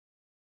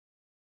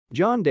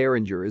John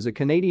Derringer is a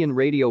Canadian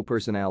radio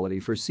personality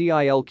for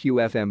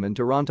CILQ-FM in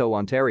Toronto,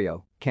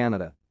 Ontario,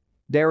 Canada.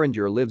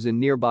 Derringer lives in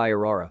nearby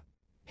Aurora.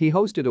 He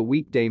hosted a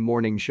weekday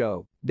morning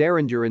show,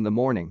 Derringer in the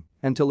Morning,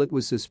 until it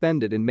was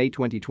suspended in May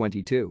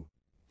 2022.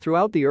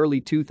 Throughout the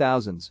early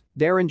 2000s,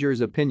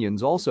 Derringer's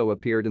opinions also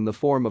appeared in the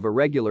form of a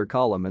regular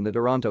column in the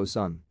Toronto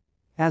Sun.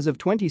 As of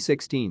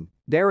 2016,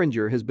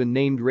 Derringer has been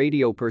named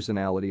Radio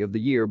Personality of the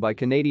Year by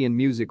Canadian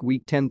Music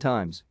Week 10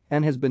 times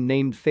and has been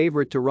named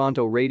Favorite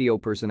Toronto Radio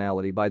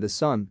Personality by The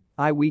Sun,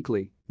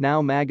 iWeekly,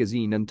 Now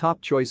Magazine and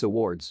Top Choice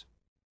Awards.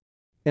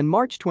 In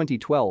March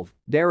 2012,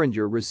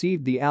 Derringer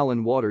received the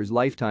Alan Waters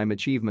Lifetime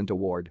Achievement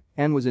Award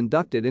and was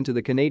inducted into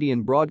the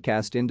Canadian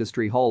Broadcast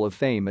Industry Hall of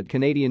Fame at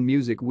Canadian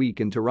Music Week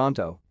in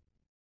Toronto.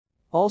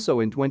 Also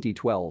in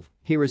 2012,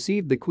 he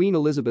received the Queen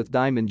Elizabeth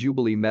Diamond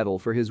Jubilee Medal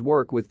for his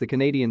work with the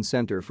Canadian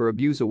Centre for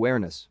Abuse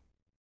Awareness.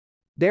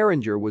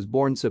 Derringer was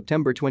born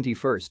September 21,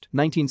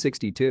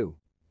 1962.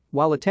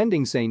 While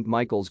attending St.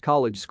 Michael's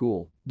College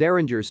School,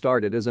 Derringer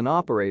started as an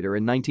operator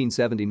in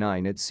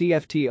 1979 at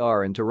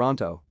CFTR in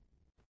Toronto.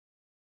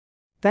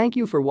 Thank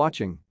you for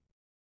watching.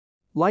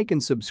 Like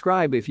and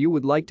subscribe if you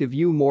would like to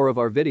view more of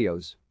our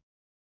videos.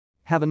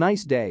 Have a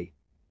nice day.